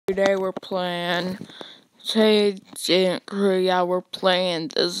Today we're playing Korea. We're playing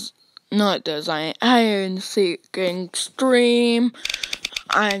this, not design, hide and seek extreme.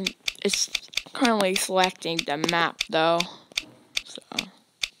 It's currently selecting the map though. So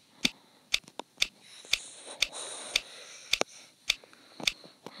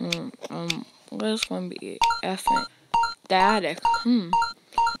what's gonna be effing static?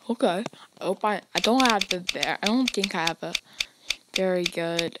 Okay. I don't have I don't think I have a very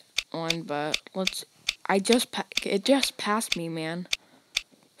good one, but it just passed me, man.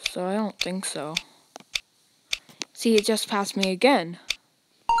 So I don't think so. See, it just passed me again.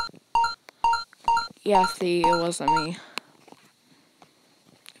 Yeah, see, it wasn't me.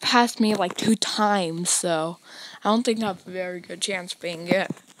 It passed me like 2 times, so I don't think I have a very good chance of being it.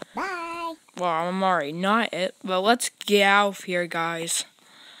 Bye. Well, I'm already not it, but let's get out of here, guys.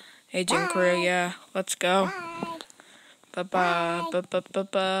 Agent Korea, let's go. Bye. Bye.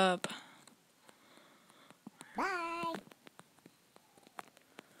 Bye.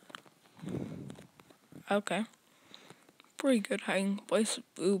 Okay. Pretty good hiding place.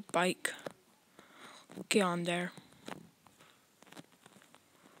 Ooh, bike. Get on there.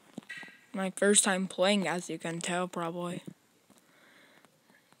 My first time playing, as you can tell, probably.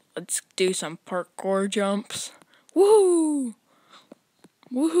 Let's do some parkour jumps. Woohoo!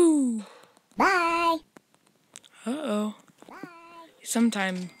 Woohoo! Bye. Uh-oh. Bye.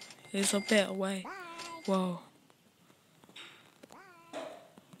 Sometimes it's a bit away. Whoa.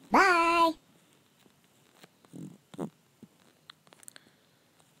 Bye.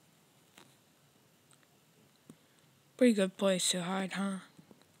 Pretty good place to hide, huh?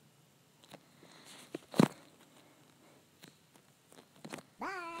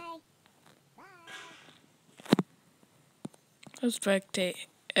 Bye. Let's spectate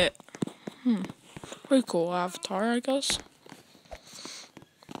it. Pretty cool avatar, I guess.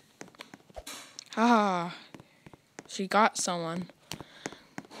 Ah, she got someone.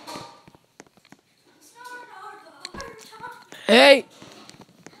 Hey!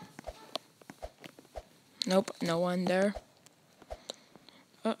 Nope, no one there.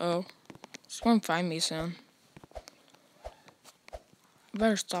 Uh-oh. It's gonna find me soon. I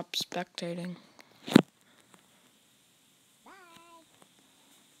better stop spectating.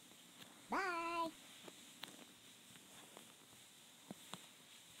 Bye.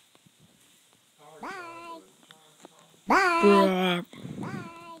 Bye. Bye.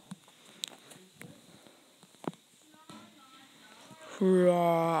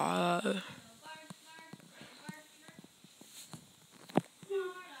 Bruh. Bruh.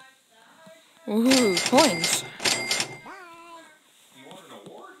 Woohoo, coins.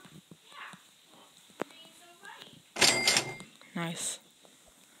 Nice.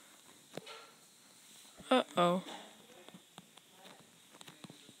 Uh-oh.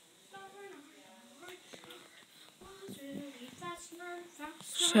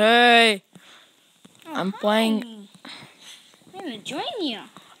 Say, I'm playing. I'm gonna join you.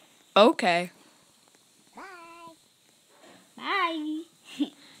 Okay. Bye. Bye.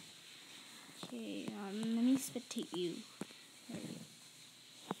 Okay, let me spectate you.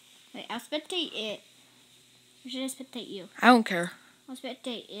 Wait, I'll spectate it. Or should I spectate you? I don't care. I'll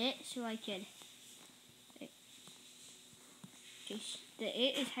spectate it so I could. Wait. Okay, the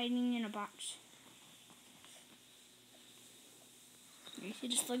it is hiding in a box. You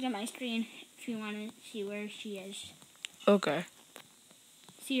should just look at my screen if you want to see where she is. Okay.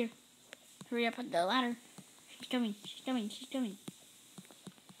 See her. Hurry up with the ladder. She's coming. She's coming. She's coming.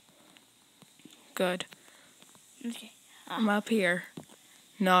 Good. Okay. I'm up here.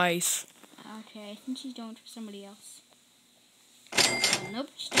 Nice. Okay, I think she's going for somebody else.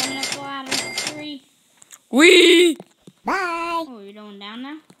 Nope, she's coming up the ladder. Hurry. Wee! Bye. Oh, you're going down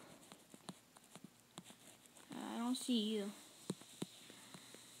now? I don't see you.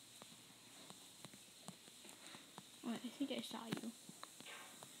 Wait, I think I saw you.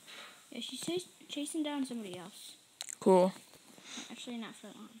 Yeah, she's chasing down somebody else. Cool. Actually, not for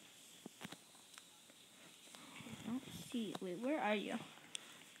long. I don't see you. Wait, where are you?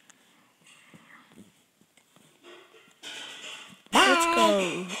 Let's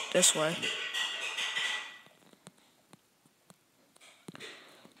go this way.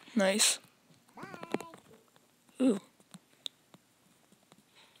 Nice. Ooh.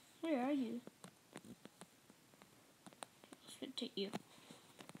 Where are you? Let's take you.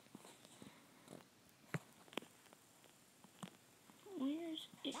 Where's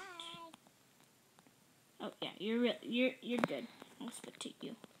it? Oh yeah, you're good. I'll spectate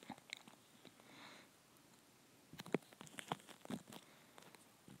you.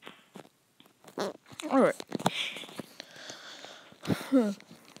 Alright.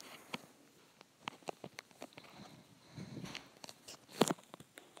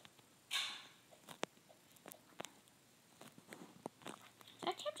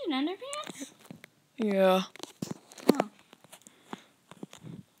 Yeah. Oh.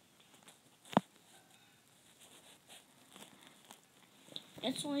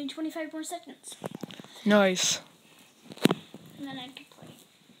 It's only 25 more seconds. Nice. And then I can play.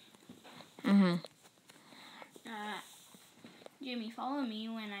 Jimmy, follow me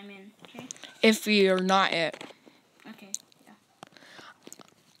when I'm in, okay? If you're not it. Okay, yeah.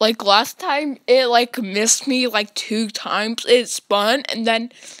 Like last time, it like missed me like 2 times. It spun and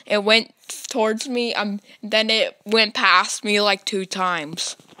then it went towards me. Then it went past me like 2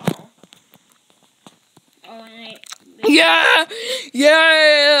 times. Oh. Oh, and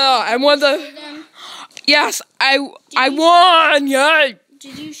Yeah. I'm one of the. them? Yes, I won. Yeah.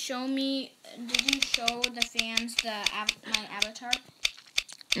 Did you show me? Did you show the fans my avatar?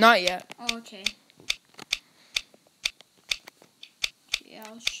 Not yet. Oh, okay. Yeah,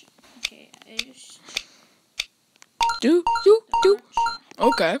 okay. I just. Do.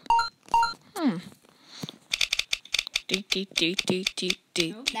 Okay. Nope,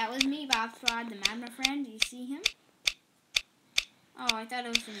 that was me, BobSquad, the Magma friend. Do you see him? Oh, I thought it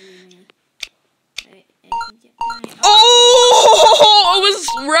was gonna be me. Wait, Oh, it was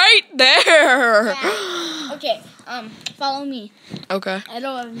right there. Yeah. Okay, follow me. Okay. I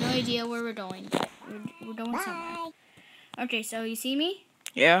don't have no idea where we're going, but we're going somewhere. Okay, so you see me?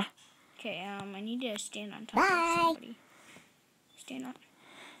 Yeah. Okay, I need to stand on top of somebody. Stand on.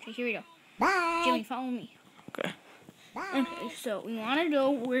 Okay, here we go. Jimmy, follow me. Okay. Okay, so we want to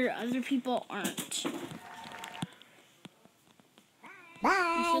go where other people aren't.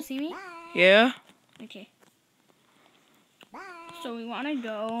 You still see me? Yeah. Okay. So we want to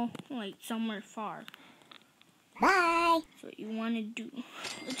go, like, somewhere far. So what you want to do.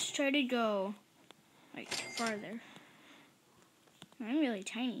 Let's try to go, like, farther. I'm really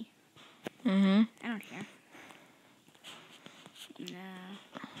tiny. I don't care. Nah.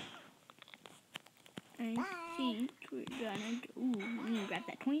 I think we're gonna go. Ooh, I'm gonna grab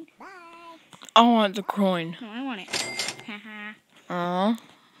that coin. I want the coin. No, I want it. Haha.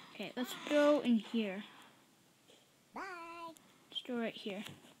 Okay, let's go in here. Let's go right here.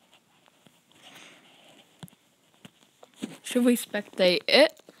 Should we spectate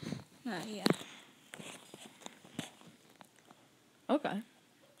it? Yeah. Okay.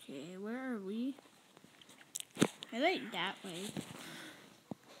 Okay, where are we? I like that way.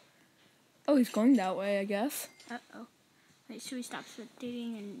 Oh, he's going that way, I guess. Uh-oh. Wait, should we stop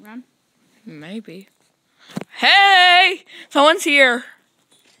spectating and run? Maybe. Hey! Someone's here.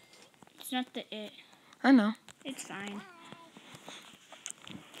 It's not the it. I know. It's fine.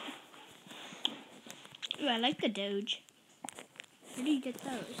 Ooh, I like the Doge. Where do you get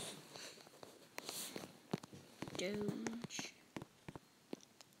those? Doge.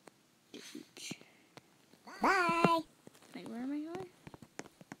 Bye. Wait, where am I going?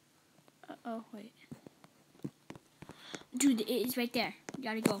 Uh-oh, wait. Dude, it is right there. You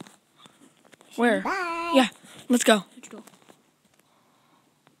gotta go. Where? Bye. Yeah, let's go. Let's go.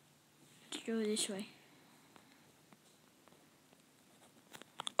 Let's go this way.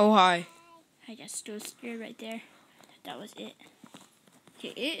 Oh, hi. I got so scared right there. That was it.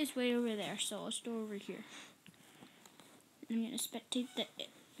 Okay, it is way over there, so let's go over here. I'm gonna spectate the it.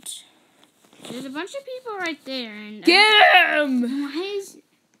 There's a bunch of people right there, and Get him! why is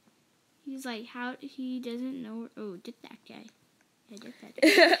he's like how he doesn't know? Oh, get that guy! Yeah, get that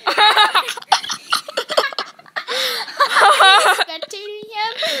guy. Spectating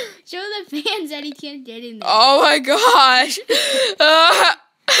him. Show the fans that he can't get in there. Oh my gosh!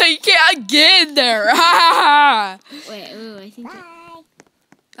 He can't get in there. Wait, ooh, I think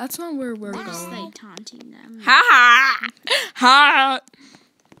That's not where we're they're just going. like taunting them. Ha!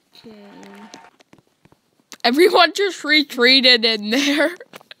 Okay. Everyone just retreated in there.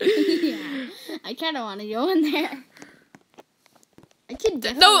 Yeah, I kind of want to go in there. I could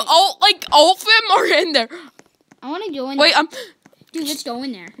definitely. No, all of them are in there. I want to go in Wait, there. Dude, let's go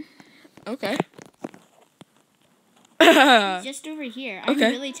in there. Okay. It's just over here. I'm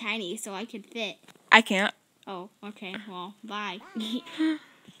Okay. really tiny, so I could fit. I can't. Oh, okay. Well, bye.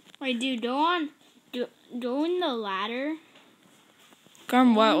 Wait, dude, go in the ladder. Go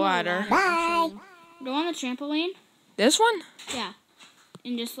on what Go in the ladder? Bye. Go on the trampoline. This one? Yeah.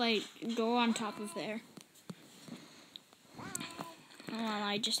 And just, like, go on top of there. While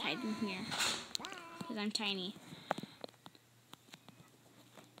I just hide in here. Because I'm tiny.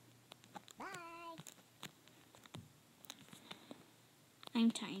 I'm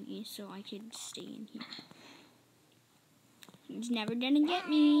tiny, so I could stay in here. He's never gonna get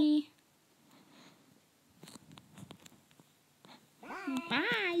me.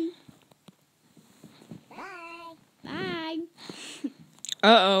 Bye. Bye.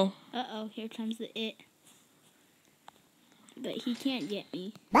 Uh-oh. Uh-oh, here comes the it. But he can't get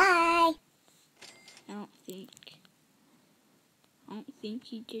me. Bye. I don't think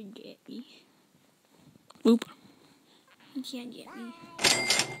he can get me. Boop. He can't get me.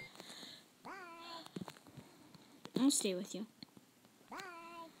 I'll stay with you.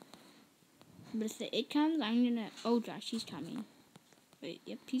 But if the it comes, I'm gonna... Oh gosh, he's coming. Wait,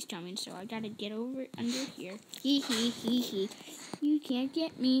 yep, he's coming, so I gotta get over under here. Hee hee hee hee. You can't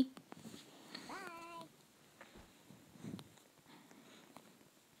get me.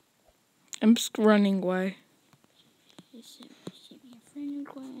 I'm just running away.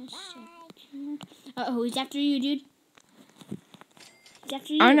 Uh-oh, he's after you, dude. He's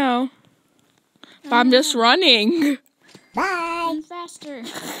after you. I know. But I'm just running. Bye. Run faster.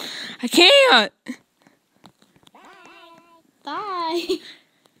 I can't. Bye.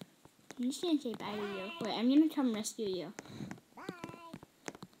 I'm just gonna say bye to you. Wait, I'm gonna come rescue you.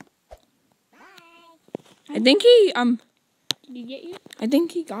 I think he Did he get you? I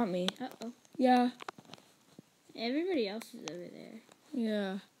think he got me. Uh-oh. Yeah. Everybody else is over there.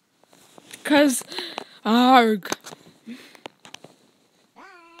 Yeah. 'Cause arg.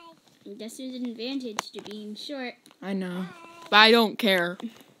 I guess there's an advantage to being short. I know. But I don't care.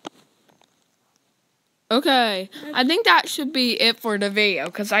 Okay. I think that should be it for the video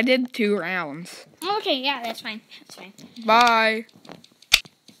because I did 2 rounds. Okay, yeah, that's fine. That's fine. Bye.